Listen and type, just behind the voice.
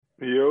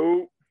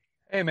Yo,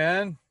 Hey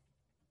man.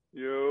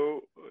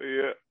 yo,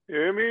 yeah, you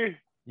hear me?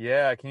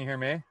 Yeah, can you hear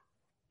me?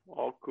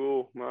 Oh,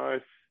 cool,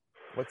 nice.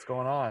 What's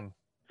going on?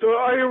 So,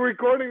 are you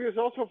recording this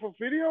also for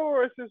video,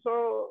 or is this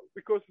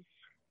because it's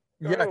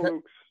kind Yeah, of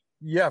looks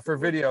yeah, it for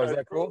looks video. Is kind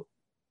that of cool?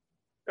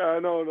 pro? Yeah,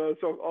 no,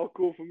 it's all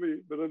cool for me,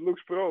 but it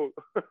looks pro.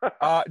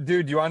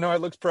 Dude, do you want to know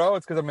it looks pro?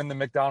 It's because I'm in the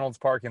McDonald's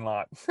parking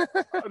lot.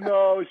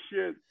 No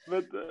shit,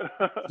 but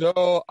So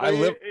so I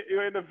live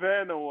you're in a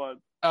van or what?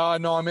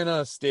 no, I'm in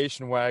a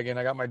station wagon.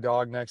 I got my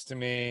dog next to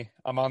me.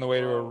 I'm on the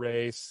way to a Wow,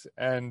 race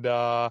and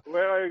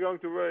where are you going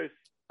to race?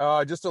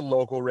 just a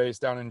local race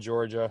down in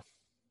Georgia.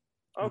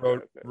 Okay,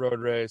 Road okay.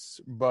 race.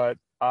 But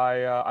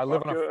I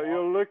live Fuck, on a farm.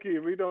 you're lucky.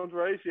 We don't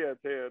race yet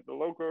here. The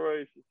local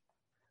races.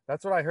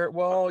 That's what I heard.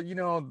 Well,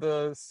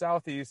 the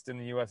Southeast in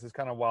the US is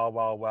kind of wild,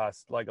 wild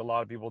west. Like a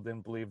lot of people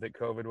didn't believe that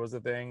COVID was a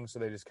thing, so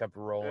they just kept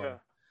rolling, Yeah,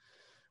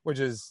 which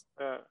is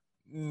yeah.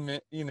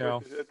 you But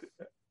know,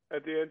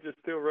 at the end, you're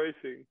still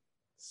racing.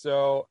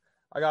 so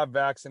I got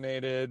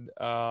vaccinated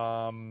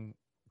a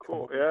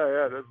Cool. couple weeks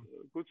Yeah, ago. that's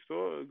a good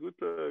story.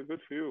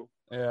 Good for you.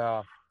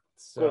 Yeah.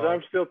 Because So,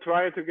 I'm still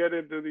trying to get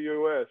into the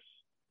US.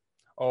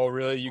 oh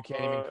really? You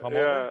can't even come over?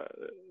 Yeah.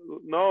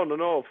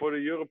 No. For the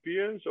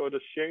Europeans or the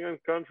Schengen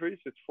countries,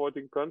 it's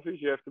 14 countries.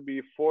 You have to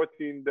be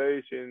 14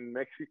 days in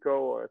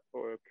Mexico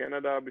or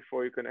Canada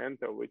before you can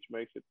enter, which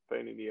makes it a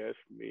pain in the ass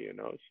for me,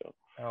 So,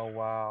 Oh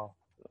wow.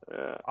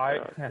 yeah, I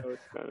yeah. So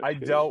it's kind of I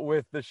shitty. dealt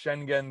with the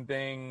Schengen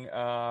thing.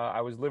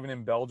 I was living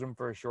in Belgium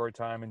for a short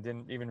time and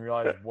didn't even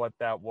realize what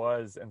that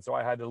was, and so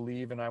I had to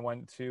leave and I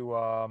went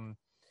to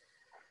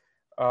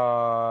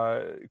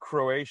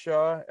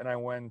Croatia and I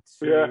went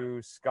Yeah,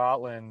 to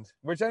Scotland,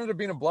 which ended up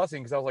being a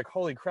blessing because I was like,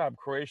 holy crap,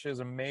 Croatia is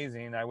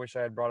amazing. I wish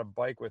I had brought a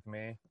bike with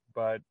me,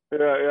 but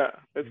yeah.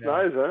 It's you know,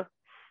 nice, huh?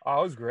 oh,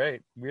 it was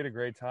great. We had a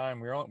great time.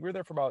 We were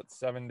there for about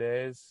 7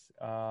 days.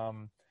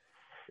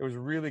 It was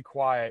really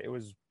quiet. It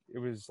was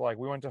like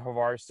we went to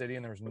Havar City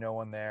and there was no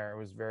one there. It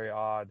was very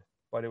odd,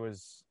 but it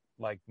was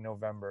like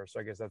November, so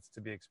I guess that's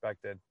to be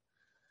expected.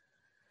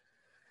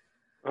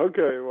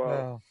 Okay,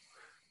 wow. Oh,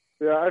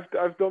 Yeah,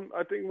 I've done.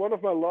 I think one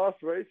of my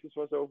last races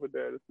was over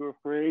there, the Tour of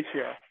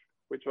Croatia,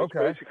 which was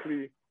okay.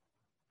 basically,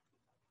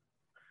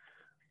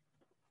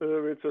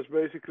 which was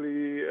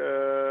basically,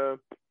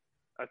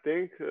 I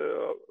think,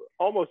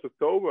 almost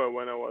October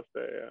when I was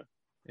there.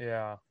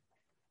 Yeah.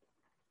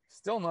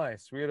 Still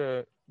nice. We had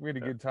a Yeah,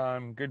 good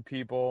time, good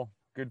people,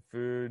 good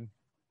food.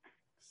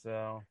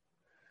 So,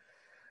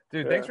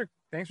 dude, yeah,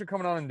 thanks for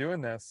coming on and doing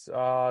this.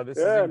 This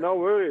is yeah. No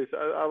worries.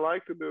 I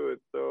like to do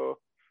it. So,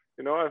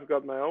 I've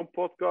got my own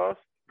podcast,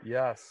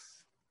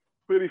 yes.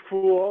 pretty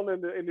full on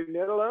in the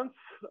Netherlands,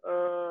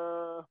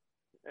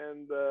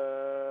 and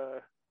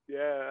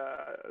yeah,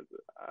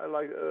 I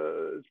like.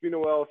 It's been a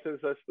while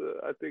since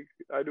I think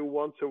I do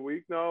once a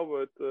week now,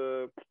 but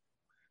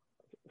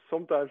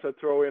sometimes I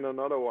throw in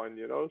another one.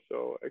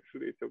 So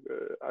actually,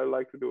 I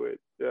like to do it.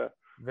 Yeah,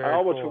 I Very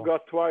almost cool.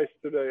 forgot twice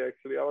today.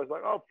 Actually, I was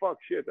like, oh fuck,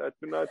 shit, I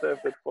tonight I have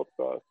that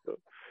podcast. So,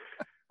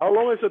 how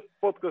long is a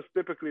podcast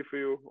typically for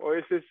you, or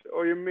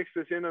or you mix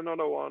this in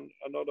another one,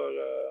 another?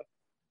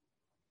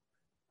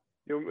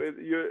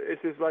 Is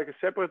this like a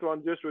separate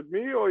one just with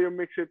me, or you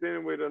mix it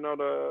in with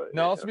another?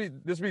 No,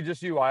 this will be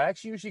just you. I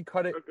actually usually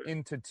cut it Okay,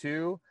 into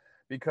two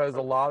because a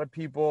okay, lot of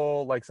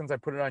people, like since I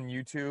put it on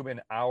YouTube, an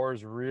hour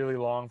is really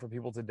long for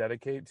people to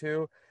dedicate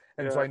to.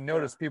 And so yeah, I yeah,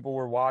 noticed people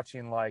were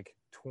watching like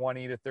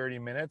 20 to 30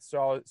 minutes.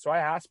 So I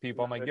asked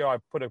people, I'm like, nice, yo, I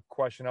put a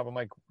question up. I'm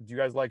like, do you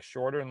guys like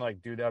shorter? And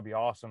like, dude, that'd be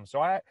awesome.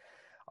 So I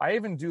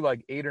even do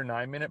like 8 or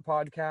 9 minute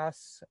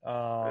podcasts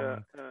yeah,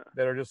 yeah,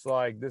 that are just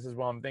like, this is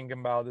what I'm thinking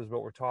about. This is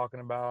what we're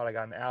talking about. I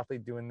got an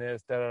athlete doing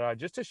this, da da da,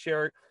 just to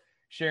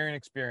sharing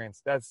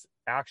experience. That's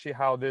actually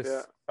how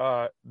yeah,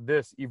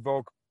 this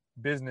Evoke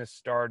business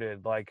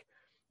started. Like,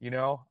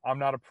 I'm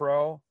not a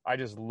pro. I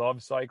just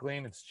love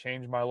cycling. It's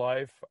changed my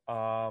life.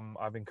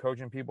 I've been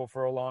coaching people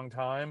for a long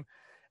time.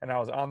 And I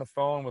was on the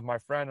phone with my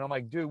friend and I'm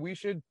like, dude, we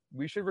should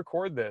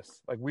record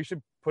this. Like we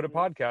should put a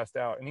podcast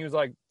out. And he was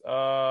like,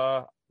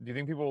 do you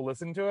think people will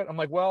listen to it? I'm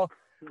like, well,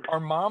 our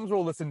moms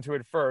will listen to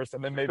it first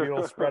and then maybe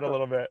it'll spread a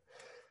little bit.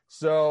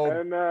 So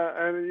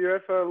and you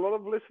have a lot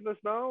of listeners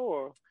now,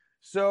 or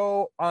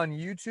so on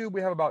YouTube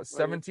we have about on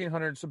YouTube?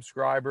 1,700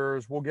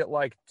 subscribers. We'll get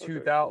like Okay,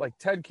 2,000. cool. Like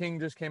Ted King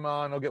just came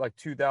on. He'll get like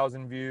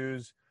 2,000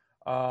 views.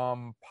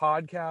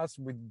 Podcasts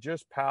we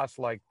just passed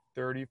like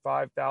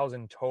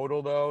 35,000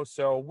 total though.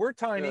 So we're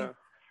tiny. Yeah,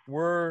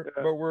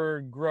 yeah,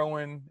 We're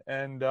growing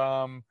and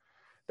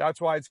that's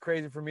why it's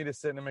crazy for me to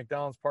sit in a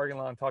McDonald's parking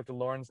lot and talk to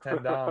Lawrence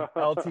Tendam,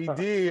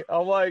 LTD.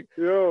 I'm like,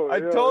 I yo,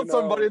 told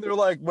somebody, no, they're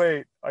like,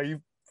 wait, are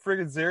you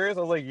freaking serious?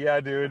 I was like, yeah,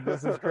 dude,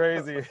 this is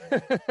crazy.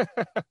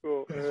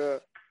 cool, yeah.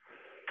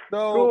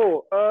 so,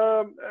 Cool.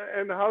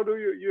 And how do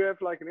you have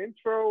like an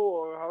intro,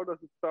 or how does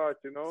it start?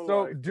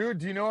 so, Like dude,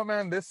 do you know what,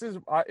 man? This is,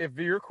 if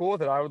you're cool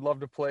with it, I would love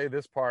to play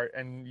this part.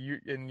 And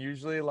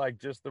usually like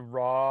just the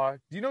raw.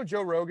 Do you know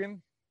Joe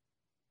Rogan?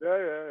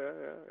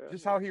 yeah.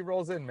 Just how he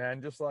rolls in,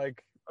 man. Just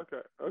like,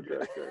 Okay,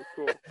 yeah.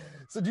 cool.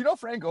 So do you know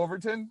Frank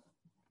Overton?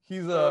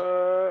 He's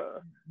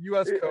a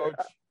U.S. coach.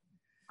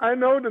 I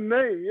know the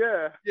name,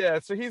 yeah. Yeah,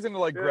 so he's into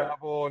like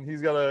gravel, and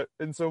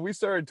and so we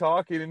started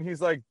talking, and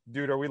he's like,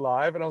 "Dude, are we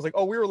live?" And I was like,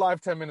 "Oh, we were live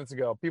 10 minutes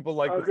ago." People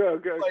like,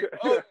 okay.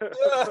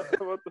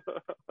 Oh,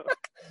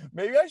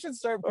 maybe I should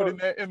start putting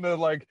that in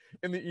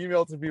the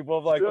email to people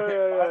of like,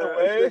 okay, by the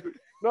way. Exactly.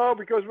 No,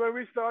 because when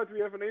we start, we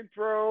have an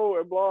intro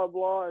and blah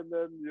blah, and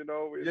then we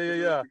introduce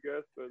the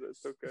guest, but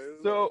it's okay.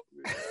 So,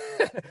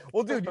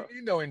 well, dude, you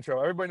need no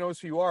intro. Everybody knows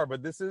who you are,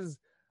 but this is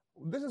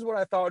what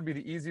I thought would be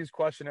the easiest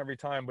question every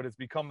time, but it's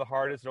become the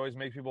hardest. It always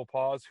makes people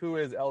pause. Who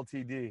is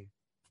LTD?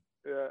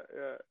 Yeah.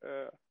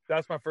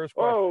 That's my first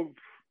question.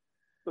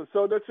 Oh,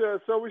 so that's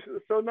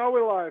so now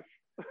we're live.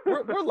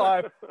 We're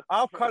live.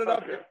 I'll cut it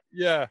up. Okay.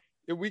 Yeah.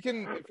 If we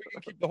can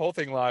keep the whole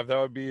thing live, that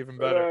would be even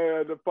better.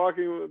 Yeah, the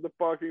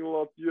parking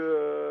lot,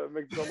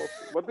 McDonald's.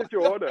 What did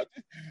you order?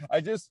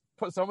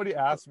 Somebody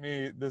asked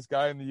me, this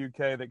guy in the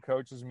UK that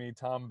coaches me,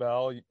 Tom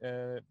Bell,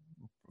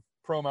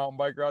 pro mountain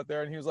biker out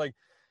there, and he was like,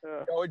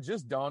 "Oh, it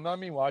just dawned on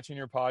me watching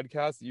your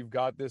podcast that you've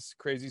got this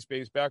crazy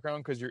space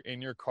background because you're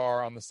in your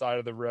car on the side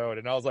of the road."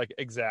 And I was like,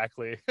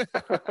 "Exactly." Yeah.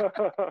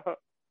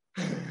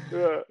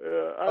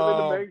 I'm in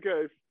the main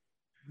cave.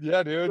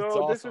 Yeah, dude. So it's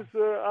awesome. This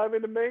is I'm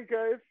in the main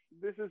cave.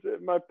 This is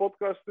my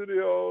podcast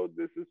studio.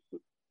 This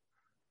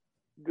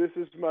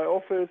is my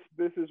office.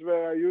 This is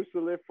where I used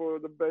to live for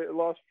the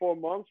last 4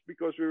 months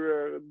because we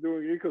were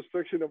doing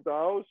reconstruction of the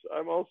house.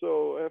 I'm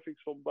also having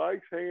some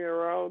bikes hanging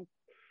around,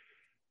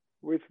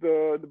 which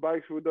the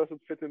bikes who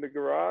doesn't fit in the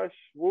garage.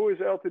 Who is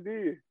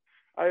LTD?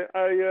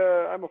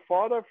 I'm a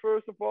father,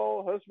 first of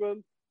all,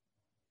 husband.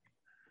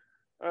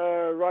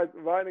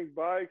 Riding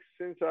bikes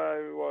since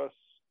I was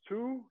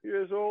 2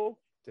 years old.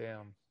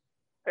 Damn.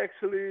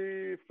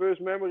 Actually, first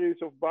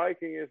memories of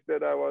biking is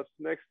that I was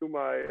next to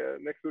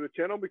the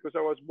channel because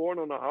I was born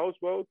on a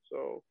houseboat.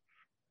 So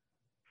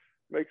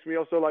makes me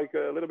also like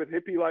a little bit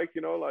hippie, like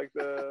like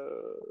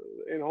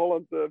in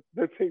Holland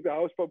they think the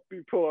houseboat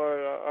people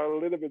are a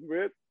little bit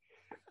weird.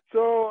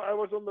 So I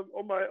was on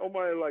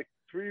my like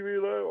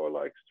 3-wheeler or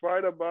like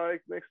Strider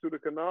bike next to the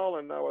canal,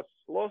 and I was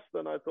lost.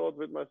 And I thought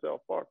with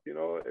myself, fuck,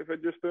 if I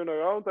just turn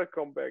around, I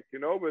come back,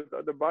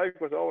 But the bike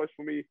was always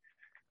for me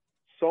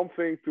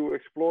something to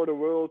explore the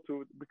world,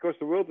 because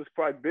the world is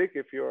quite big.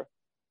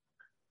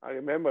 I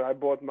remember I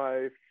bought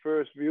my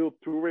first wheel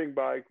touring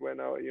bike when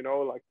I,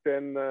 like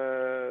 10,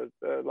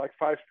 like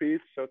 5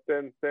 speeds, so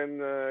 10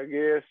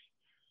 gears,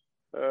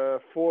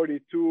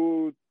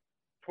 42,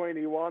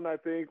 21, I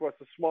think, was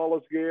the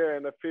smallest gear,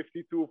 and a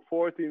 52,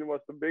 14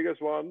 was the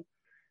biggest one.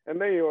 And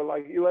then you're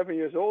like 11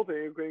 years old,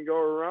 and you can go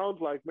around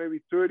like maybe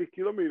 30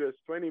 kilometers,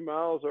 20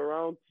 miles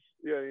around.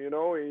 Yeah,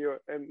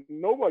 and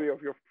nobody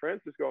of your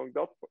friends is going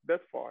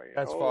that far.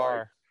 That's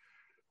far.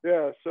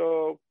 Yeah,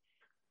 so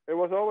it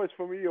was always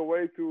for me a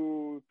way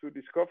to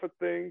discover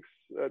things.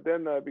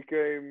 Then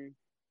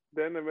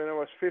when I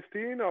was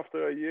 15,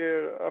 after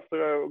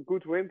a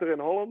good winter in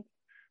Holland,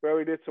 where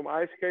we did some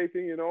ice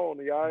skating, on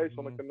the ice,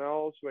 on the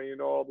canals,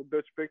 when all the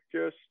Dutch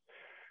pictures.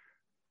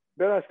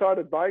 Then I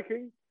started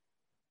biking.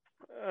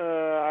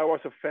 I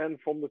was a fan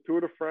from the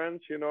Tour de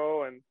France,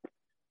 and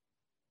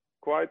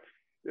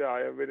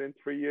within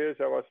 3 years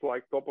I was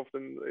like top of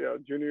the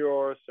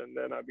juniors, and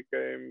then I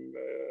became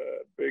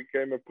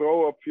a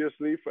pro,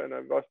 obviously, and I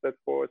was that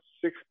for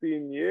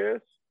 16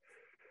 years.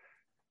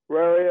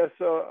 Whereas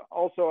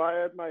also I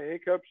had my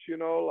hiccups,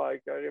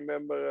 like I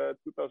remember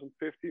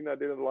 2015, I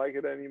didn't like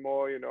it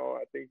anymore.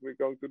 I think we're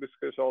going to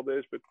discuss all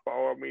this with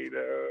power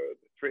meter,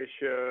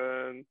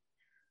 nutrition,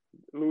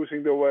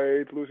 losing the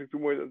weight, losing too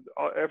much,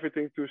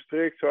 everything too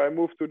strict. So I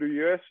moved to the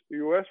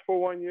US for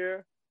 1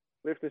 year.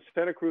 Lived in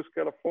Santa Cruz,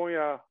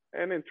 California,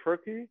 and in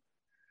Turkey.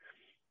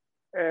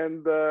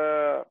 And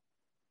there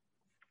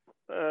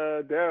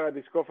I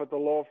discovered a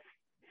love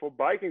for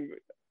biking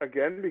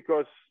again,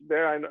 because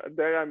there I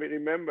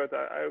remembered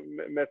I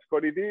met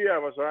Scotty D. I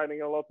was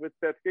riding a lot with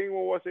Ted King,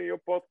 who was in your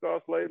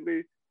podcast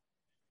lately,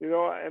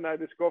 and I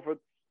discovered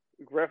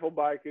gravel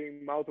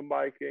biking, mountain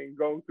biking,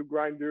 going to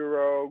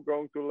Grinduro,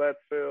 going to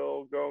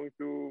Leadville, going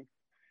to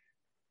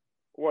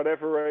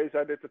whatever race.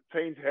 I did the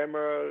Taint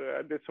Hammer,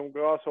 I did some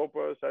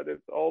Grasshoppers, I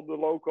did all the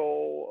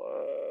local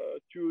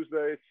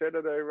Tuesday,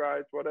 Saturday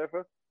rides,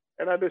 whatever.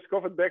 And I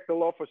discovered back the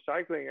love for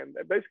cycling. And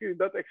basically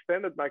that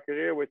extended my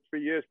career with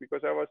 3 years,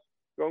 because I was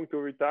going to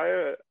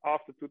retire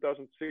after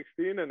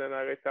 2016, and then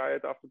I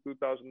retired after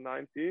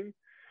 2019.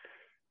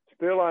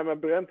 Still, I'm a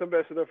brand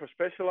ambassador for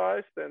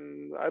Specialized,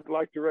 and I'd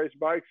like to race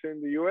bikes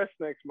in the US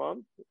next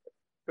month.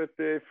 But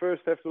they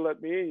first have to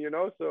let me in,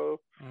 So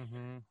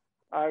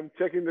I'm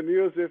checking the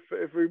news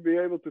if we'll be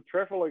able to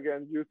travel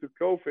again due to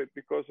COVID,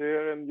 because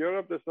here in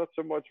Europe, there's not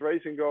so much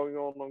racing going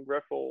on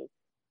gravel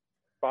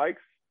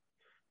bikes.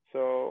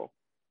 So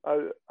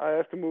I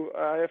have to move.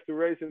 I have to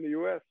race in the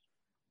US.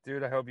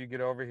 Dude, I hope you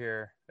get over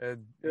here.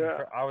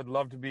 I would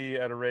love to be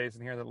at a race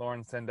and hear that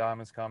Lauren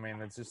Sendam is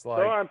coming. It's just like...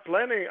 So I'm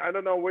planning. I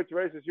don't know which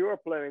races you are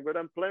planning, but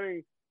I'm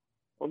planning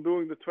on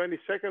doing the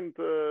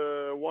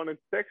 22nd one in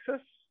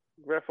Texas,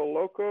 Gravel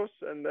Locos,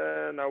 and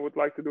then I would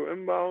like to do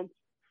Unbound.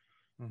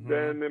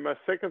 Then in my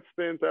second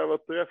stint, I will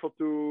travel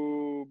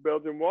to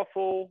Belgian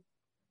Waffle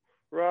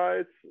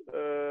rides,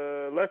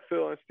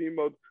 Leadville and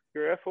Steamboat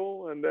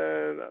Gravel, and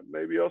then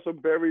maybe also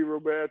Barry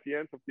Roubaix at the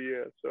end of the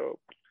year. So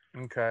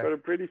got a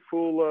pretty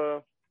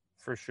full.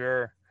 For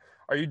sure.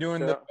 Are you doing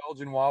the Yeah.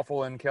 Belgian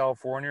Waffle in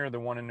California or the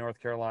one in North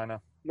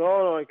Carolina?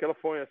 No, in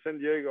California, San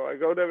Diego. I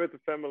go there with the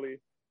family.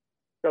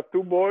 Got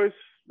two boys.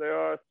 They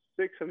are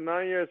 6 and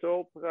 9 years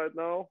old right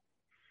now.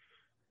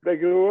 They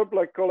grew up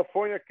like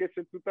California kids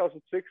in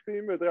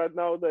 2016, but right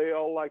now they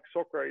all like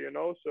soccer, you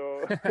know,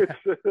 so it's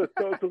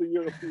totally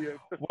European.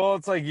 Well,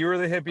 it's like you were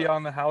the hippie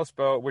on the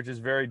houseboat, which is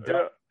very dumb.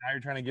 Yeah. Now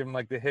you're trying to give them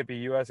like the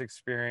hippie US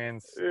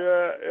experience. Yeah,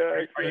 Are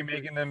exactly. you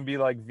making them be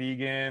like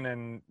vegan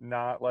and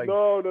not like?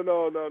 No.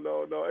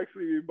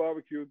 Actually, we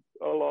barbecued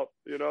a lot,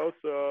 you know,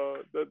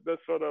 so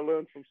that's what I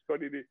learned from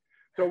Scotty D.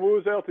 So we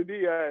was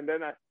LTD, yeah, and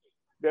then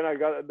I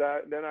got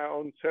that. Then I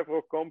own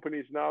several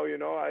companies now. You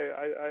know,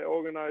 I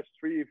organize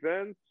 3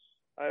 events.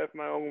 I have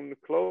my own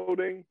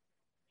clothing,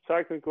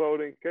 cycling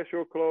clothing,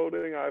 casual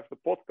clothing. I have the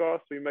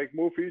podcast. We make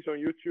movies on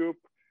YouTube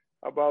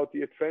about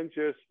the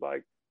adventures,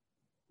 like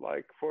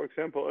for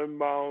example,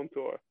 Unbound,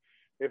 or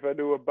if I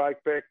do a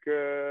bikepack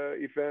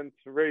event,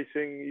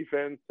 racing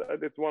event. I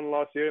did one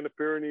last year in the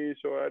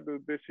Pyrenees, or I do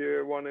this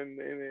year one in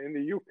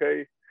the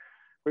UK.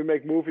 We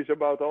make movies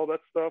about all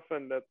that stuff,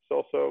 and that's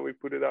also, we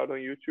put it out on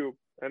YouTube.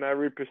 And I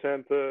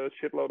represent a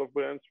shitload of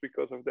brands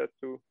because of that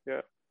too.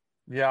 Yeah.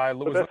 Yeah,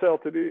 but that's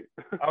LTD.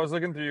 I was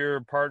looking through your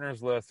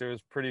partners list. It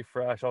was pretty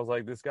fresh. I was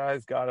like, this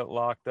guy's got it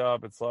locked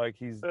up. It's like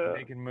he's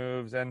making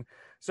moves. And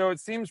so it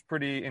seems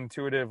pretty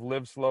intuitive.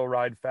 Live slow,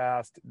 ride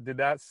fast. Did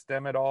that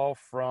stem at all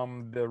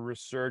from the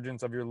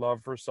resurgence of your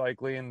love for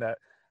cycling that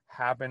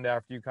happened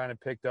after you kind of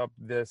picked up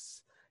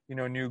this, you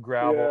know, new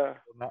gravel?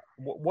 Yeah.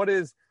 What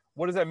does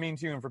that mean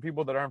to you? And for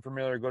people that aren't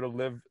familiar, go to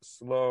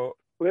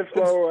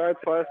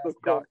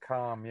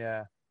liveslowridefast.com.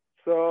 Yeah.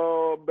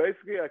 So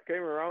basically, I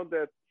came around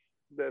that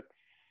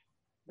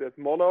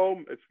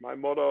motto. It's my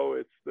motto.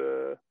 It's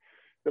the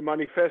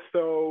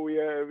manifesto we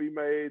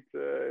made.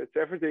 It's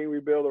everything we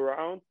build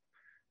around.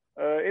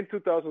 In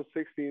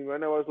 2016,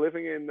 when I was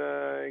living in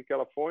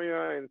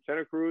California, in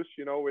Santa Cruz,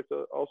 you know, with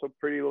also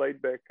pretty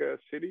laid back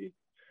city.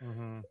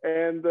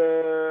 And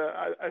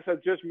as I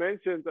just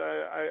mentioned,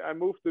 I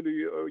moved to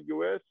the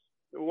US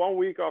 1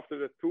 week after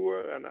the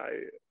tour, and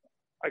I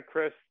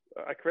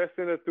crashed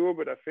in the tour,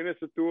 but I finished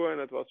the tour, and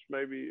it was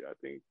maybe, I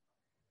think,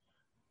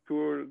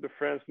 Tour de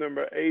France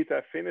number 8.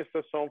 I finished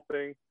or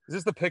something. Is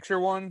this the picture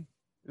one?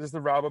 Is this the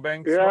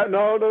Rabobank? Yeah,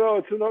 no,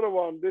 it's another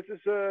one. This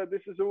is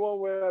the one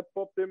where I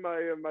popped in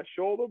my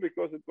shoulder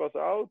because it was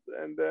out,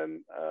 and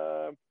then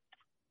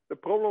the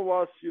problem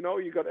was, you know,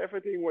 you got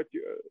everything what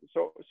you.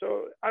 So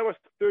I was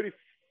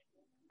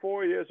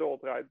 34 years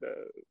old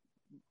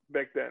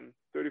back then.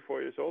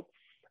 34 years old.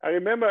 I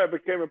remember I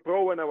became a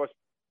pro when I was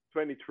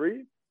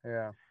 23.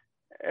 Yeah.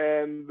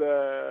 And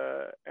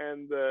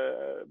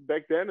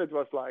back then it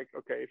was like,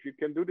 okay, if you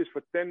can do this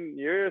for 10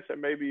 years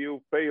and maybe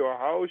you pay your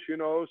house, you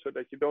know, so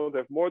that you don't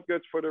have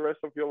mortgage for the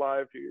rest of your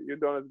life, you've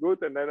done it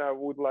good. And then I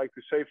would like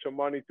to save some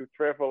money to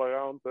travel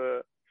around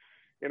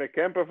in a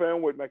camper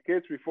van with my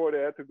kids before they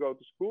had to go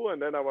to school.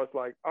 And then I was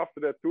like, after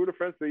that Tour de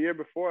France, the year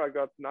before, I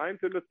got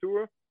 9th in the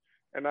Tour,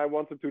 and I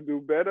wanted to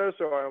do better.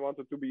 So I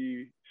wanted to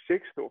be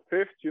 6th or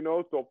 5th, you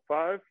know, top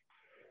 5.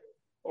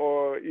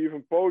 Or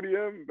even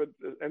podium,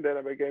 and then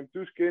I became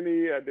too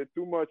skinny. I did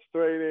too much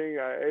training.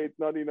 I ate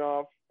not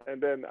enough.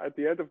 And then at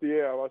the end of the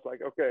year, I was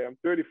like, okay, I'm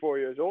 34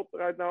 years old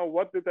right now.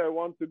 What did I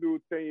want to do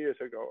 10 years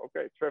ago?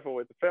 Okay, travel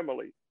with the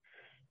family.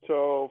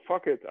 So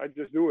fuck it, I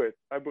just do it.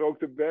 I broke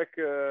the back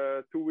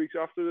 2 weeks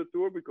after the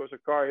tour because a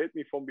car hit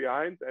me from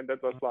behind, and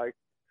that was like,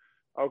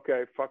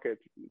 okay, fuck it.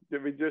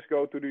 Did we just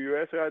go to the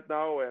US right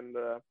now? And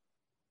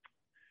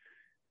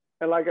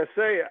like I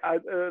say,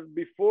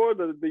 before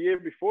the year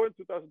before in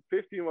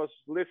 2015 was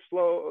live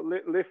slow,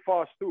 live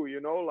fast too, you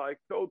know, like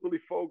totally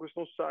focused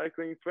on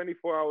cycling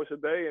 24 hours a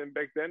day. And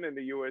back then in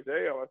the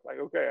USA, I was like,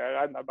 okay, I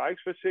ride my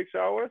bikes for 6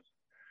 hours.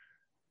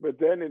 But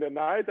then in the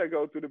night, I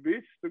go to the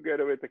beach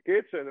together with the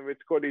kids and with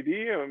Scotty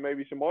D and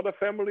maybe some other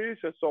families.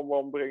 And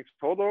someone brings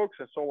hot dogs,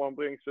 and someone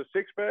brings a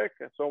 6-pack,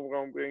 and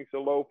someone brings a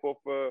loaf of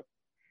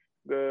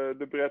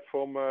the bread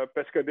from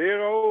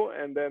Pescadero.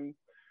 And then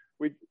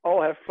we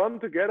all have fun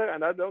together,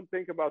 and I don't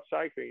think about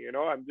cycling, you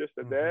know. I'm just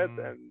a dad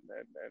and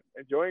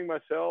enjoying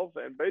myself,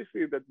 and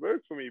basically that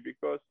worked for me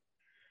because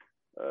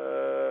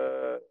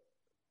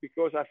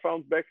I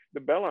found back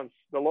the balance,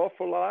 the love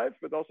for life,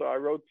 but also I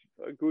rode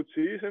a good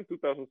season.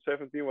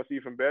 2017 was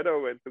even better.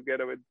 Went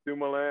together with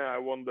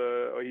Dumoulin.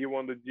 He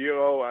won the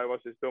Giro. I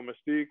was his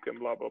domestique, and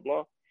blah blah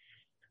blah.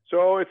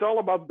 So it's all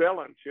about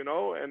balance, you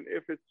know. And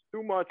if it's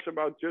too much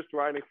about just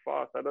riding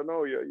fast, I don't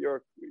know,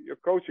 you're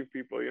coaching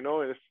people, you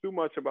know, and it's too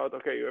much about,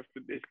 okay, you have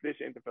to this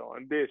interval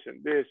and this,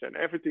 and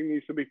everything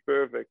needs to be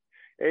perfect,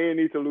 and you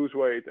need to lose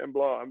weight and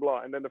blah and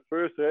blah. And then the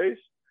first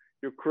race,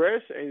 you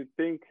crash and you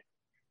think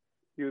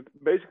you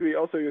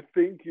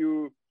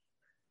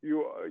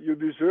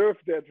deserve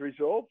that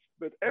result,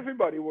 but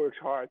everybody works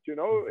hard, you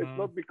know. It's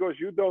not because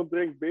you don't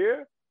drink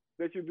beer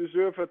that you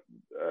deserve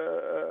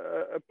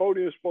a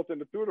podium spot in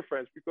the Tour de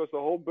France because the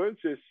whole bunch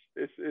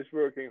is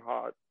working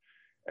hard.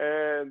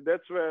 And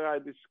that's where I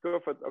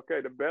discovered,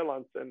 okay, the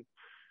balance and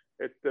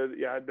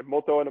the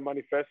motto and the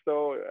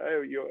manifesto.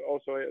 You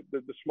also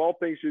the small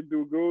things you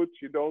do good.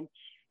 You don't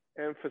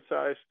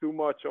emphasize too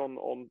much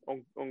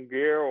on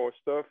gear or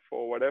stuff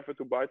or whatever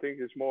to buy things.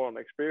 It's more on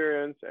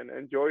experience and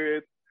enjoy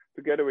it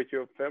together with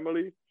your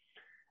family.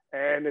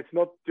 And it's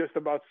not just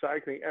about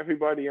cycling.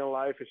 Everybody in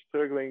life is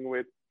struggling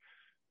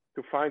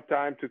to find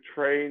time to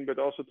train, but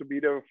also to be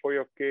there for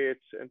your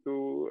kids and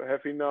to have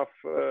enough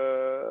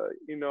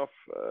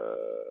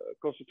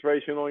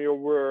concentration on your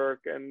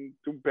work and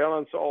to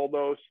balance all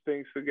those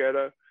things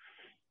together.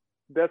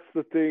 That's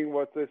the thing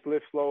what is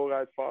Live Slow,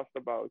 Ride Fast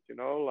about, you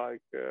know,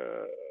 like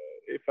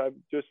if I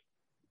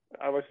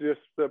was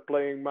just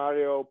playing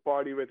Mario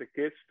Party with the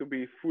kids to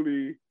be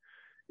fully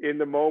in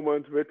the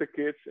moment with the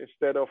kids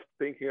instead of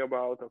thinking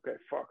about, okay,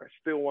 fuck, I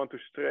still want to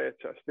stretch.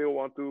 I still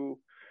want to,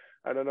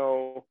 I don't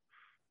know,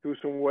 do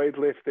some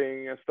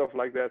weightlifting and stuff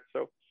like that.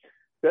 So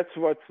that's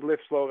what Live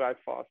Slow, Ride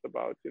Fast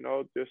about, you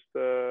know, just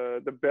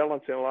the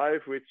balance in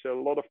life, which a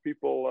lot of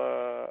people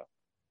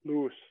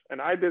lose. And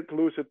I did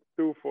lose it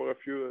too for a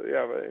few,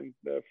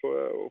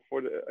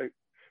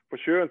 for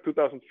sure in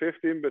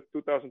 2015, but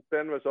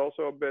 2010 was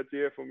also a bad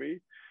year for me.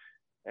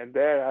 And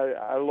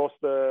there I lost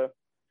the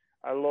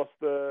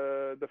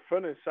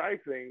fun in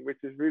cycling, which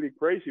is really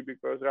crazy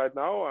because right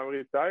now I'm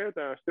retired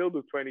and I still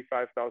do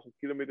 25,000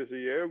 kilometers a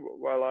year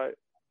while I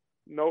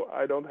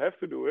don't have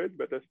to do it,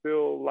 but I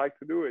still like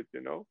to do it,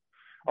 you know,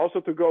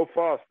 also to go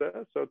fast.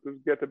 So to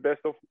get the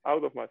best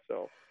out of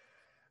myself.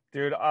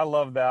 Dude, I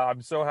love that.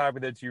 I'm so happy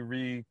that you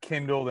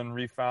rekindled and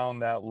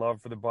refound that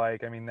love for the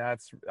bike. I mean, I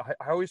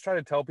always try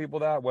to tell people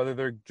that whether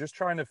they're just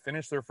trying to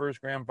finish their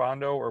first Gran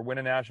Fondo or win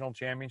a national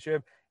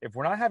championship, if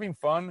we're not having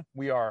fun,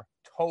 we are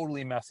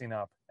totally messing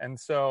up. And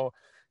so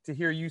to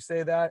hear you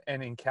say that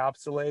and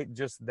encapsulate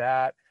just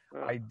that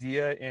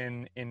idea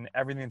in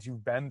everything that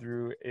you've been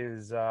through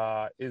is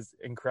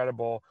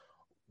incredible.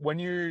 What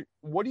do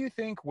you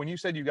think when you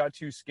said you got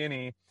too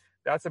skinny?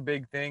 That's a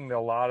big thing that a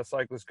lot of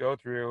cyclists go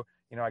through.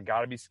 You know, I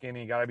got to be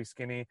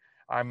skinny.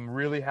 I'm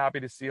really happy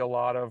to see a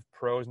lot of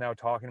pros now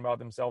talking about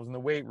themselves in the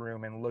weight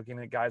room and looking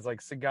at guys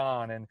like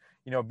Sagan and,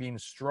 you know, being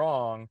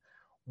strong.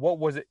 What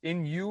was it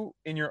in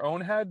your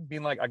own head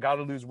being like, I got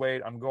to lose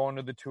weight. I'm going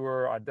to the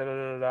tour.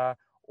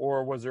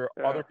 Or was there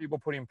other people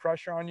putting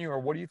pressure on you? Or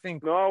what do you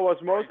think? No, it was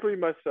mostly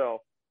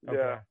myself.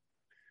 Okay.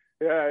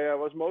 Yeah. It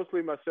was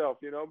mostly myself,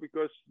 you know,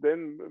 because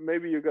then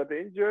maybe you got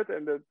injured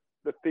and the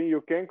thing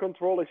you can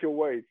control is your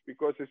weight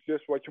because it's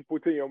just what you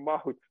put in your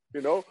mouth,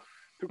 you know.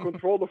 To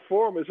control the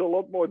form is a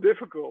lot more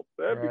difficult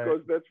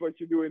because that's what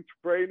you do in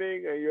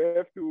training and you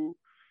have to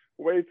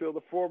wait till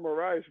the form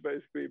arrives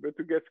basically. But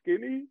to get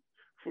skinny,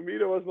 for me,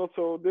 that was not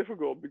so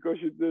difficult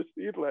because you just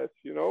eat less,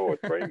 you know, or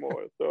train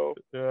more. So,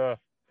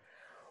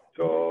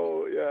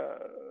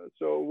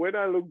 So when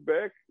I look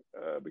back,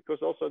 because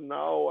also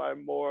now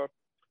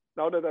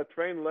now that I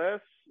train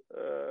less,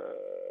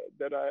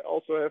 that I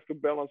also have to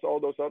balance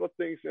all those other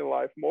things in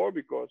life more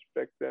because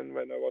back then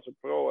when I was a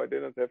pro, I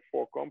didn't have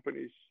 4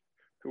 companies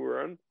to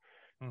earn.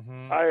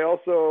 Mm-hmm. I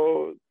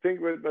also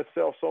think with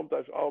myself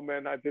sometimes, oh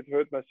man, I did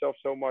hurt myself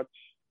so much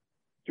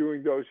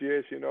during those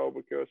years, you know,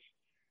 because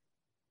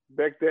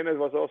back then it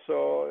was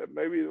also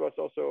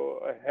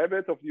a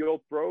habit of the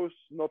old pros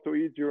not to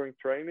eat during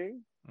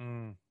training.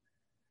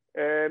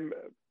 And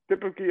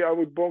typically I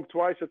would bonk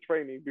twice at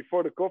training,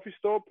 before the coffee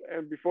stop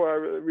and before I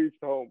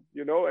reached home,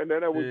 you know, and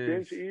then I would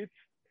binge eat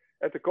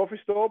at the coffee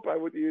stop. I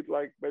would eat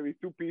like maybe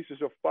 2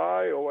 pieces of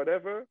pie or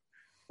whatever,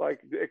 like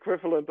the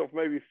equivalent of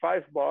maybe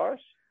 5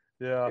 bars.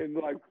 In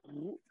like,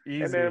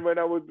 easy. And then when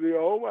I would be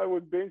home, I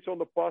would binge on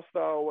the pasta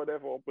or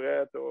whatever, or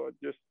bread or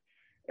just.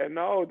 And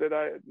now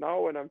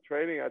when I'm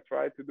training, I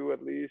try to do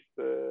at least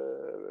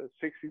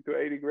 60 to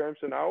 80 grams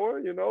an hour,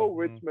 you know,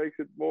 which makes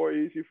it more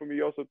easy for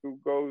me also to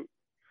go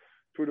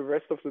through the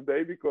rest of the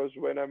day because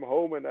when I'm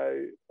home and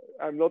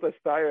I'm not as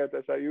tired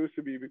as I used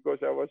to be because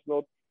I was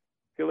not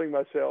killing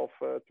myself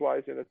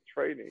twice in a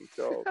training.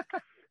 So.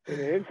 In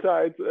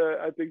hindsight,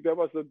 I think that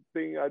was the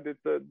thing I did.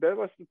 That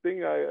was the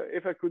thing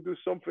if I could do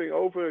something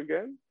over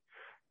again,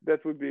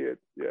 that would be it.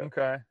 Yeah.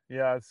 Okay.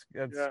 Yeah,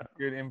 that's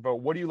good info.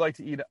 What do you like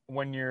to eat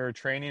when you're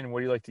training, and what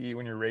do you like to eat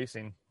when you're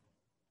racing?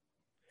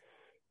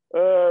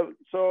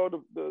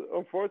 So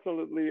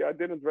unfortunately, I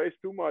didn't race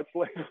too much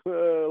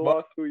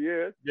last 2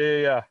 years.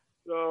 Yeah.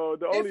 So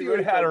the only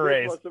race I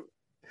did was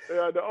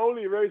the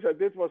only race I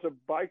did was a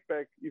bike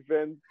pack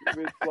event,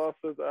 which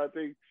lasted I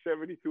think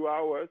 72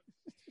 hours.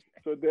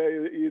 So there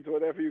you eat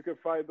whatever you can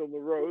find on the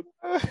road.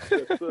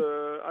 But,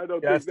 I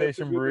don't gas think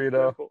station that's a good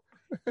burrito. example.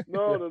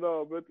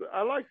 No. But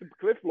I like the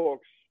Cliff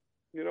Blocks.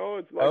 You know,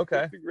 it's like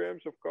 50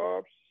 grams of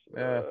carbs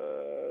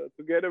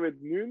together with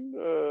Noon,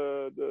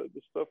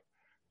 the stuff.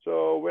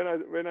 So when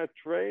I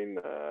train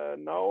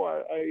now,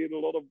 I eat a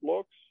lot of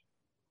blocks.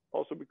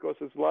 Also because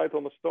it's light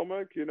on the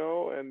stomach, you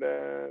know, and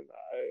then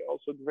I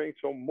also drink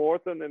some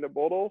Morton in the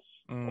bottles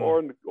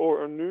or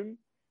Noon.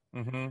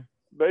 Mm-hmm.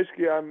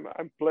 basically I'm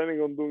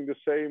planning on doing the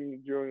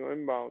same during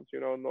inbound.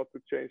 Not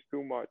to change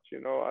too much. I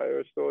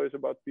heard stories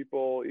about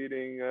people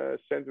eating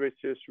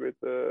sandwiches with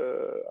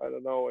I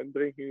don't know, and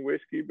drinking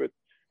whiskey. But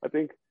I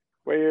think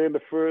when you're in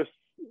the first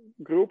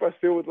group, I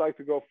still would like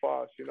to go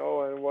fast. And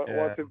once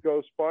Yeah. it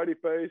goes party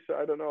pace,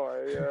 I don't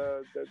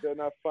know. Then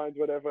I find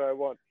whatever I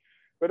want.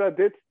 But I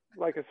did,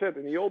 like I said,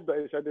 in the old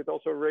days, I did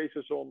also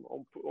races on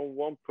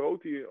one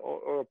protein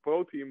or a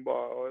protein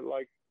bar or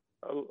like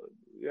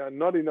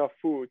not enough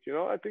food.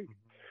 I think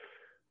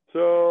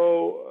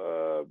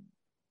so.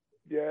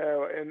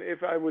 Yeah, and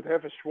if I would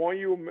have a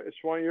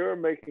soigneur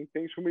making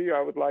things for me,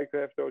 I would like to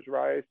have those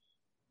rice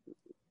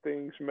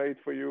things made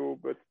for you.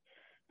 But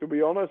to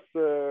be honest,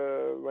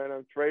 when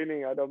I'm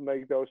training, I don't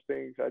make those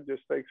things. I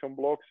just take some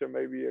blocks and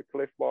maybe a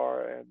Cliff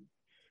Bar, and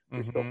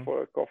we stop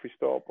for a coffee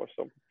stop or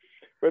something.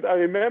 But I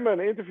remember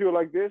an interview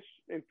like this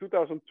in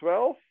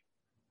 2012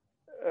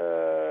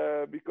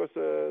 because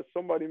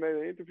somebody made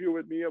an interview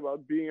with me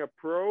about being a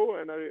pro,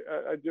 and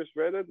I just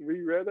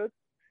reread it,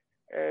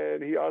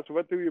 and he asked,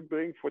 "What do you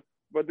bring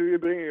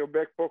in your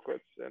back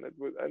pockets?"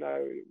 And I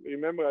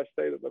remember I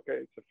stated, "Okay,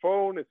 it's a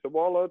phone, it's a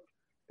wallet.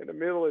 In the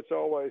middle, it's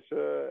always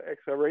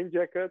extra rain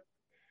jacket,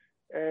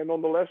 and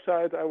on the left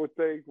side, I would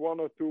take 1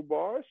 or 2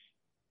 bars."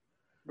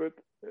 But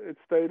it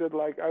stated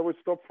like I would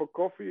stop for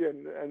coffee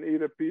and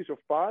eat a piece of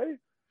pie.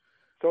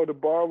 So the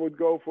bar would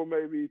go for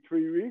maybe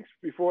 3 weeks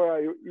before I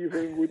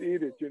even would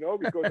eat it,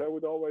 because I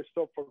would always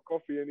stop for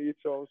coffee and eat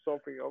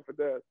something over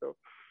there. So,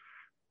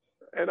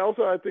 and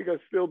also I think I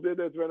still did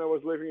it when I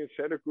was living in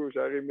Santa Cruz.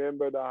 I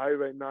remember the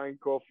Highway 9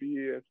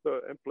 coffee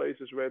and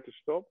places where to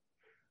stop.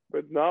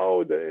 But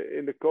now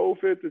in the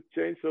COVID, it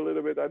changed a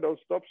little bit. I don't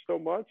stop so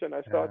much, and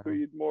I start to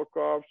eat more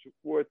carbs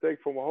where I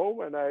take from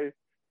home, and I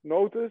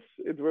notice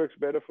it works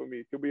better for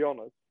me, to be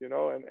honest.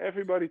 And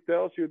everybody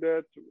tells you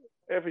that,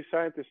 every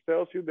scientist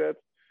tells you that,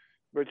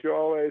 but you're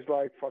always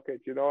like, fuck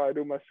it, I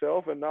do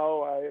myself, and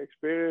now I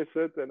experience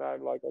it, and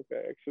I'm like,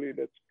 okay, actually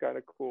that's kind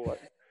of cool.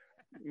 Like,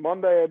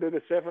 Monday I did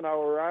a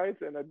 7-hour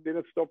ride, and I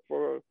didn't stop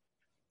for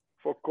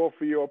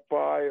coffee or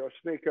pie or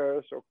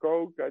Snickers or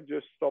Coke. I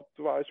just stopped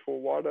twice for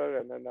water,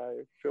 and then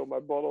I filled my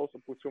bottles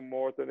and put some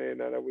Morton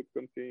in, and I would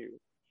continue.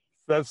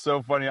 That's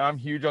so funny. I'm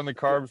huge on the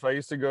carbs. I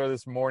used to go to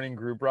this morning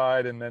group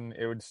ride, and then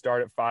it would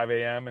start at 5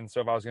 a.m. And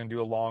so if I was going to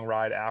do a long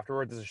ride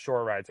afterwards, it's a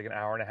short ride. It's like an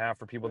hour and a half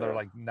for people that are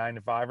like 9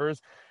 to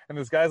 5ers. And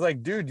this guy's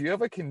like, dude, do you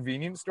have a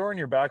convenience store in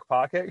your back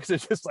pocket? Because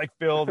it's just like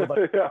filled with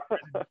like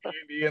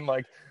candy and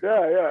like,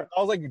 I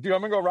was like, dude,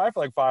 I'm going to go ride for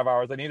like 5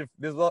 hours.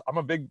 I'm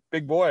a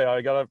big boy.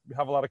 I got to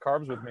have a lot of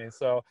carbs with me.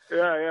 So, So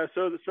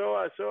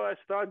I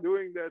started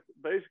doing that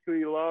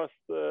basically last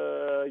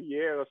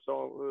year or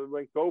so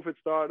when COVID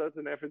started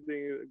and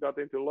everything got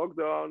into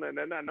lockdown, and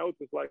then I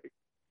noticed like,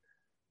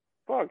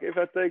 fuck, if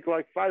I take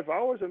like 5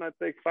 hours and I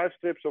take 5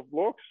 strips of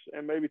blocks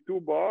and maybe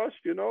 2 bars,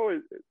 it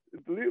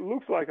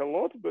looks like a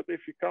lot, but if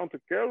you count the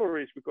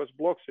calories, because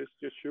blocks is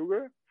just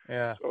sugar,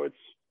 so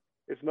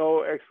it's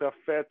no extra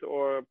fat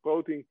or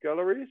protein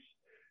calories.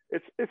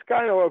 It's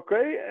kind of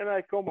okay, and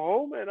I come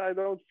home and I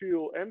don't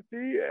feel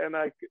empty, and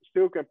I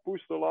still can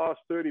push the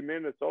last 30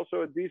 minutes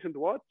also at decent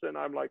watts, and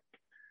I'm like,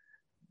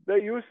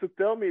 they used to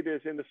tell me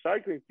this in the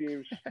cycling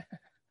teams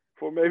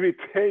for maybe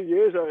 10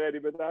 years already,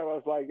 but I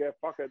was like, yeah,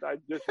 fuck it. I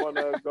just want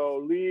to go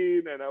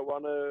lean, and I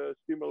want to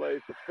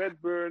stimulate the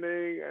fat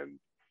burning, and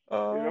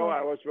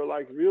I was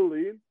like real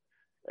lean.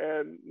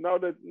 And now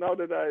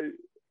that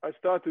I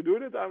start to do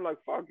that, I'm like,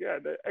 fuck yeah,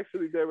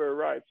 they were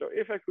right. So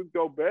if I could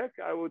go back,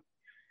 I would.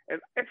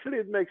 And actually,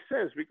 it makes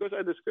sense because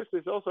I discussed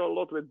this also a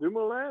lot with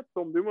Dumoulin.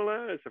 Tom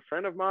Dumoulin is a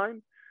friend of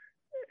mine,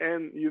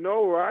 and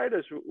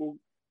riders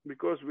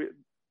because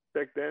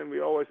back then we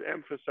always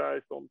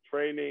emphasized on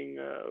training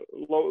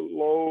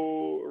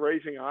low,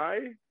 racing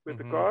high with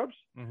the carbs.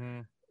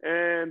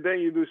 And then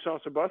you do San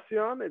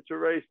Sebastian. It's a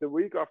race the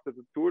week after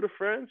the Tour de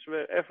France,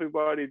 where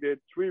everybody did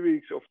 3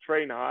 weeks of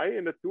train high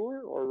in the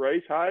Tour, or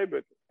race high,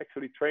 but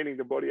actually training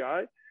the body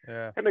high.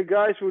 And the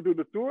guys who do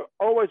the Tour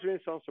always win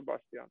San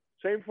Sebastian.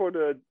 Same for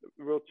the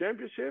World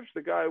Championships.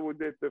 The guy who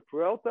did the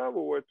Vuelta,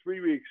 who were 3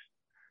 weeks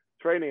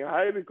training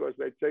high because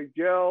they take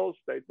gels,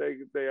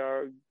 they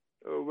are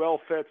well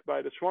fed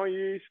by the swan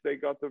yeast. They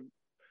got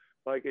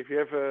like if you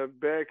have a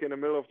bag in the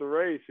middle of the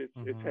race,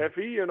 it's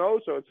heavy,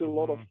 so it's a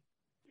lot of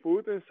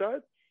food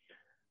inside.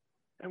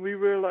 And we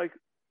were like,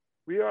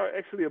 we are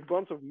actually a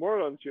bunch of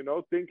morons,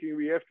 thinking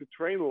we have to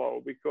train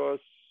low because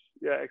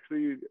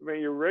actually when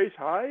you race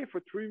high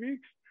for 3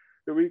 weeks,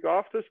 the week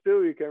after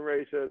still you can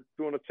race a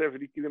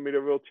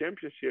 270-kilometer world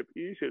championship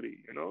easily,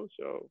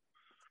 so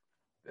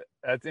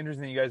that's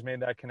interesting that you guys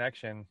made that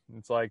connection.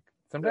 It's like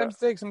sometimes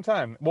it takes some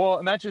time. Well,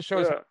 and that just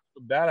shows how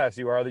badass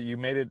you are that you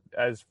made it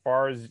as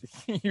far as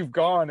you've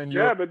gone. And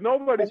but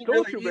nobody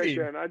told you back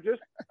then. I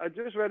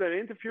just read an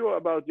interview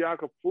about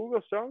Jakob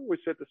Fuglsang,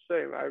 which said the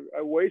same.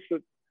 I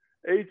wasted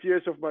 8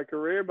 years of my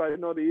career by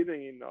not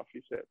eating enough,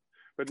 he said.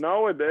 But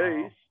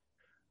nowadays,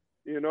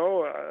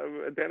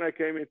 Then I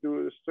came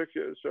into the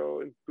structure.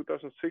 So in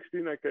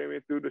 2016, I came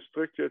into the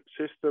structured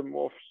system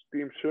of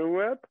Team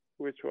Sunweb,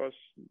 which was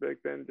back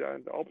then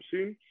Giant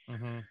Alpecin.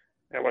 Mm-hmm.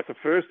 It was the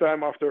first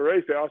time after a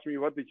race they asked me,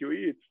 "What did you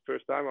eat?"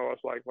 First time I was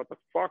like, "What the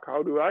fuck?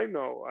 How do I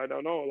know? I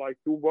don't know. Like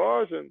 2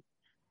 bars." And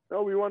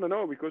no, we want to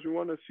know because we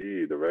want to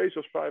see the race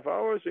was 5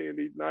 hours and you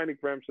need 90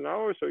 grams an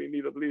hour, so you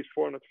need at least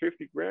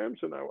 450 grams.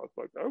 And I was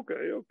like,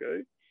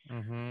 okay.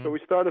 Mm-hmm. So we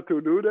started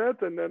to do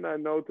that, and then I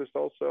noticed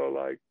also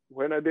like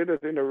when I did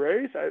it in a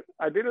race,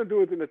 I didn't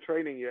do it in the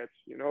training yet.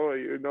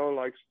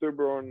 Like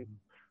stubborn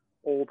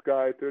old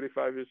guy,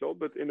 35 years old.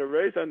 But in a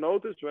race, I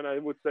noticed when I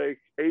would take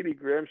 80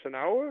 grams an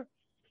hour,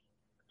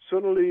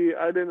 suddenly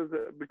I didn't,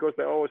 because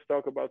they always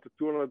talk about the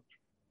 200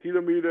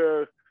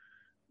 kilometer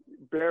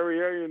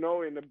barrier,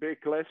 in a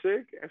big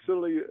classic, and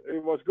suddenly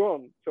it was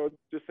gone. So it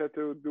just had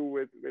to do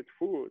with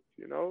food,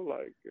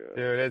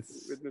 Dude,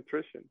 with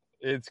nutrition.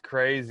 It's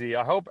crazy.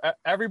 I hope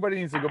everybody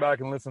needs to go back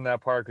and listen to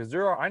that part, because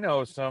I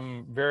know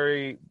some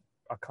very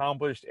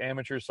accomplished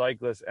amateur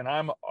cyclists, and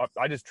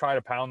I just try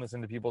to pound this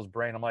into people's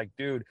brain. I'm like,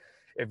 dude,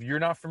 if you're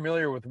not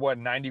familiar with what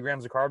 90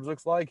 grams of carbs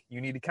looks like, you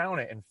need to count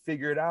it and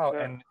figure it out.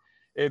 Yeah. And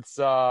it's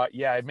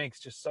it makes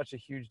just such a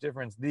huge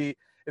difference.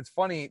 It's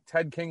funny,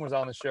 Ted King was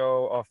on the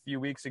show a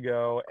few weeks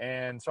ago,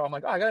 and so I'm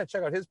like, I gotta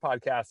check out his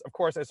podcast. Of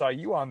course, I saw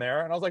you on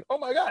there, and I was like, oh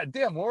my god,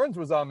 damn, Lawrence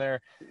was on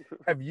there.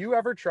 Have you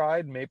ever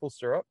tried maple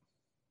syrup?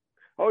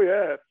 Oh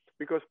yeah,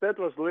 because Ted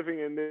was living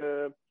in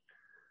the.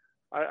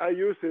 I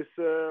use this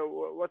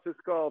what's it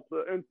called,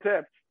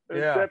 untapped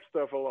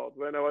stuff a lot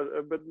when I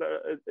was, but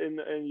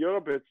in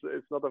Europe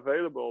it's not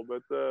available,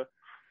 but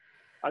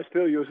I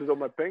still use it on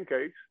my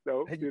pancakes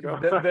though.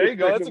 There you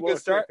go. That's a good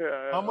start.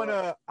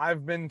 Yeah.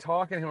 I've been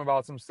talking to him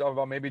about some stuff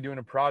about maybe doing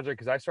a project,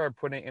 because I started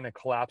putting it in a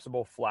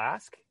collapsible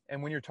flask,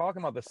 and when you're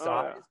talking about the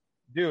size,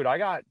 dude, I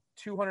got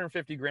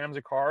 250 grams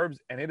of carbs,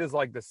 and it is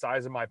like the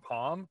size of my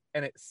palm,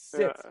 and it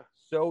sits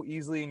so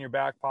easily in your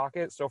back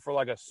pocket. So for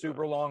like a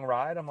super long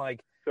ride, I'm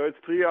like, so it's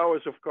 3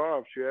 hours of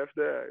carbs you have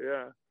there.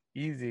 Yeah,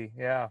 easy.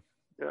 Yeah.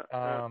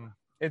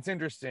 It's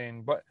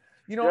interesting, but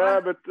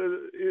but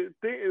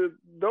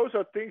those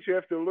are things you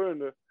have to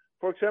learn.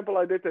 For example,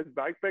 I did that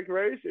bikepack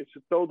race. It's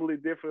a totally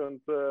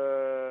different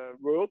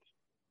world.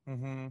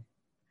 Mm-hmm.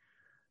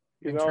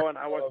 And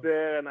I was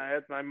there, and I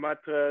had my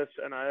mattress,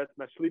 and I had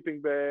my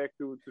sleeping bag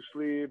to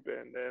sleep,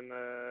 and then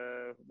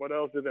what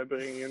else did I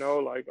bring?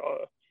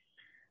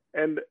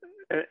 And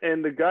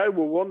the guy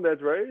who won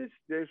that race,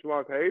 James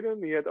Mark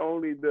Hayden, he had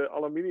only the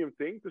aluminium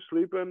thing to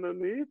sleep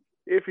underneath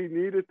if he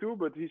needed to,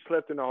 but he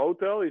slept in a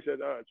hotel. He said,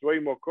 it's way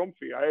more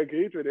comfy. I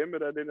agreed with him,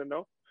 but I didn't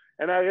know.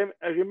 And I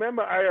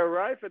remember I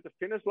arrived at the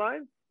finish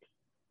line.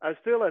 I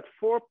still had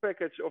 4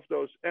 packets of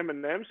those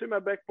M&Ms in my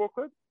back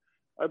pocket,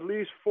 at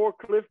least 4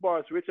 Cliff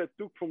Bars, which I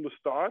took from the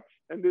start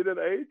and didn't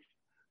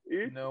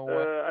eat. No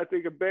way. I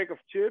think a bag of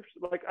chips.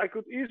 Like I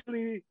could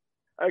easily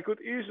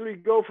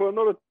go for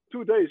another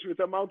 2 days with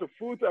the amount of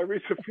food I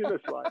reached the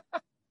finish line.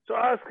 So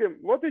I asked him,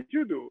 what did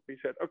you do? He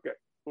said, okay,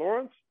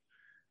 Lawrence,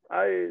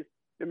 I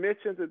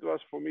imagined it was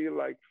for me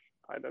like,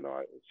 I don't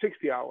know,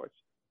 60 hours,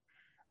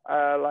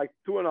 like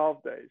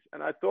 2.5 days.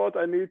 And I thought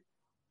I need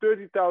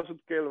 30,000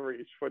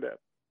 calories for that.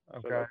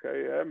 Okay.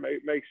 So,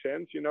 makes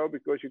sense,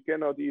 because you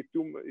cannot eat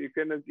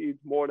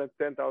more than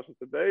 10,000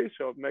 a day.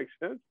 So it makes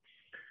sense.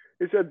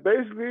 He said,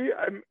 basically,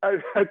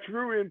 I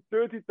threw in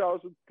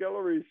 30,000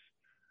 calories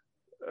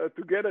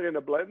together in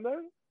a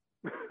blender.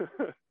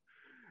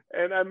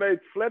 And I made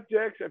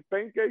flapjacks and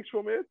pancakes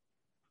from it.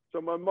 So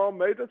my mom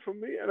made it for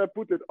me, and I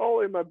put it all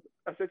in my.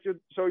 I said,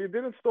 so you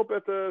didn't stop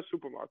at the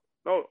supermarket?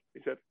 No. He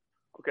said,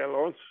 okay,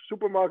 Lawrence,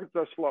 supermarkets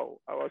are slow.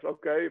 I was,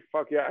 okay,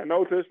 fuck yeah. I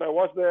noticed. I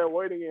was there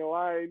waiting in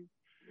line,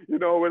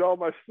 with all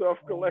my stuff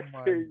collecting.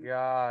 Oh my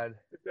god.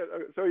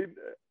 So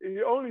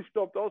he only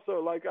stopped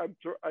also, like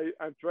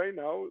I'm trained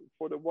now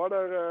for the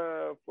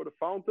water, for the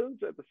fountains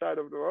at the side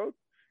of the road.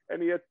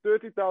 And he had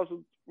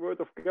 30,000 worth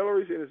of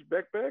calories in his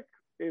backpack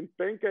in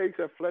pancakes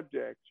and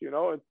flapjacks,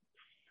 And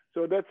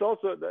so that's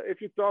also,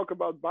 if you talk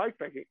about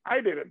bikepacking, I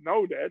didn't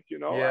know that,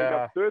 I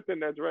got third in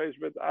that race,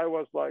 but I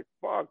was like,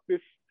 fuck,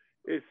 this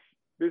is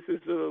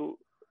a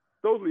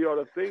totally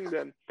other thing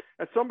then.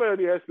 And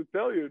somebody has to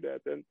tell you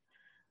that.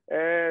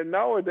 And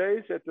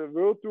nowadays at the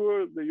World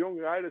Tour, the young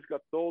riders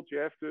got told you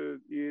have to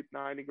eat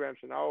 90 grams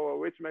an hour,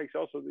 which makes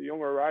also the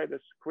younger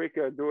riders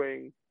quicker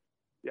doing,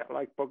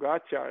 like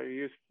Pogacar.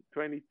 He's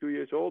 22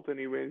 years old and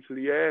he wins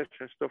Liège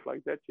and stuff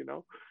like that,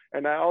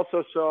 And I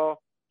also saw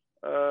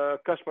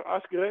Kasper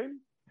Asgreen.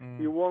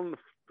 He won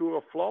Tour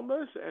of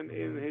Flanders, and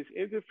in his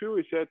interview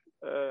he said,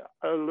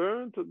 I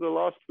learned the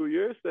last 2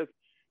 years that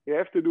you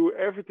have to do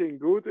everything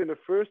good in the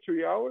first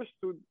 3 hours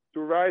to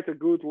ride a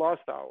good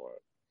last hour.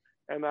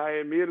 And I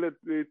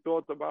immediately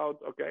thought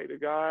about, okay, the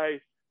guy,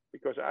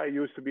 because I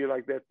used to be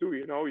like that too,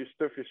 you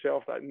stuff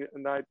yourself the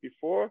night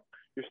before,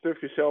 you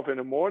stuff yourself in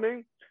the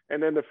morning,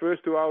 and then the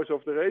first 2 hours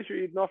of the race you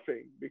eat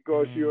nothing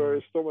because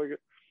your stomach.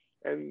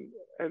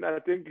 And I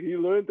think he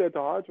learned that the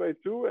hard way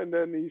too, and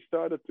then he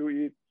started to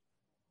eat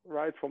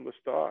right from the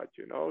start,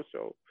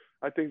 So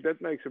I think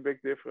that makes a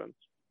big difference.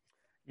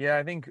 Yeah,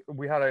 I think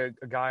we had a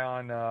guy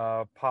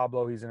on,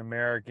 Pablo. He's an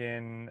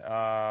American.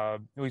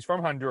 He's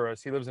from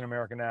Honduras. He lives in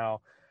America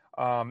now.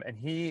 And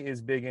he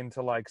is big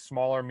into like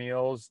smaller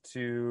meals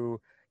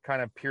to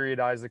kind of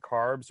periodize the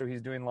carbs. So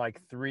he's doing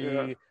like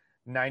Yeah,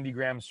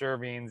 90-gram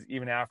servings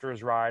even after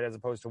his ride, as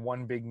opposed to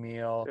one big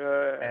meal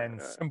and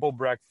yeah, simple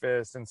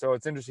breakfast. And so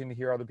it's interesting to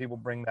hear other people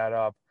bring that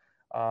up.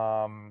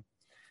 Um,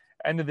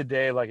 End of the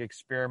day, like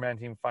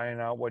experimenting, finding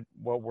out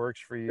what works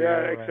for yeah, you.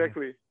 And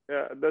exactly.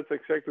 Yeah, that's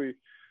exactly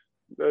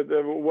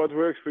what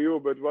works for you.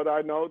 But what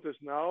I notice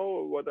now,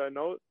 what I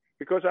know,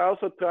 because I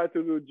also try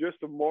to do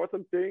just a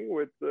Morton thing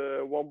with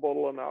 1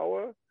 bottle an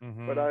hour, but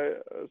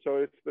mm-hmm, so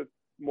it's the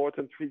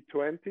Morton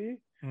 320.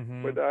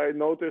 mm-hmm. But I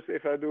notice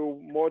if I do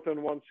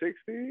Morton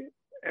 160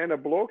 and a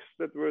blocks,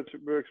 that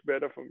works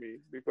better for me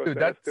because Dude,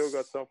 then I still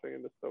got something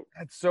in the stomach.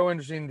 that's so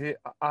interesting.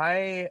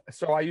 I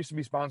used to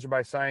be sponsored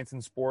by Science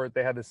and Sport.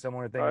 They had the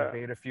similar thing with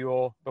Beta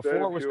Fuel. Better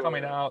Before it was fuel,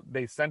 coming out,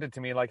 they sent it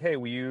to me like, "Hey,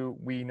 we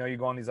know you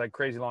go on these like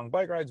crazy long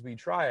bike rides. We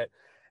try it."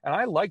 And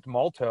I liked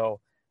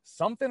Malto.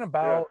 Something yeah,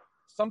 about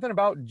something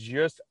about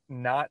just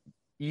not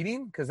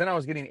eating, because then I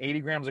was getting 80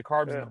 grams of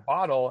carbs in yeah, the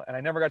bottle, and I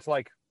never got to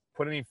like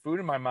put any food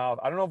in my mouth.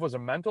 I don't know if it was a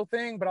mental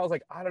thing, but I was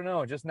like, I don't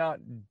know, just not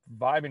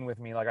vibing with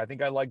me. Like I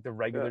think I like the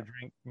regular yeah,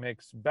 drink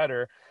mix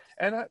better.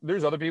 And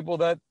there's other people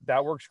that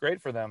works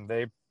great for them.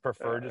 They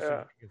prefer just to yeah.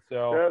 drink it.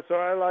 So Yeah, so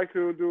I like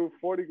to do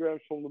 40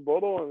 grams from the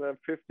bottle and then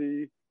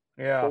 50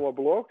 yeah, from a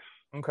blocks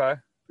okay,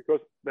 because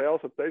they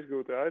also taste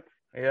good, right?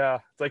 yeah,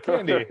 it's like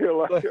candy. You're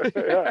like, yeah,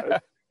 Yeah.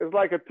 it's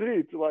like a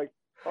treat. Like,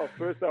 oh,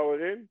 first hour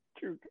in,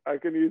 shoot, I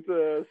can eat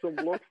some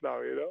blocks now,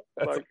 you know?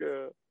 That's Like,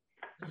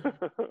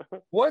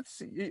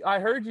 I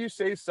heard you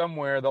say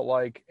somewhere that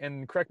like,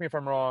 and correct me if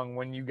I'm wrong,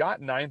 when you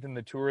got ninth in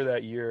the tour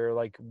that year,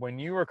 like when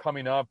you were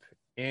coming up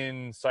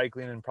in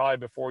cycling and probably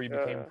before you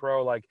became yeah,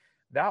 pro, like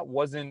that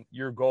wasn't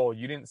your goal.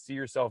 You didn't see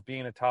yourself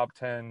being a top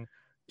 10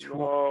 tour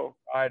no,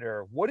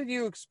 rider. What did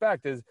you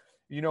expect?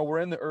 We're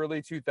in the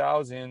early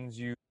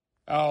 2000s.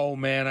 Oh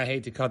man, I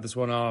hate to cut this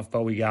one off,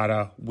 but we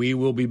gotta. We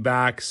will be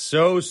back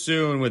so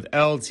soon with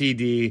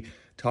LTD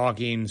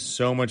talking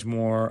so much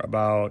more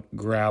about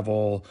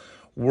gravel,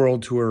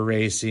 world tour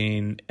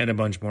racing, and a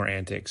bunch more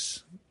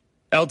antics.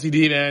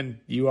 LTD,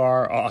 man, you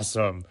are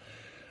awesome.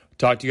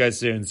 Talk to you guys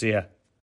soon. See ya.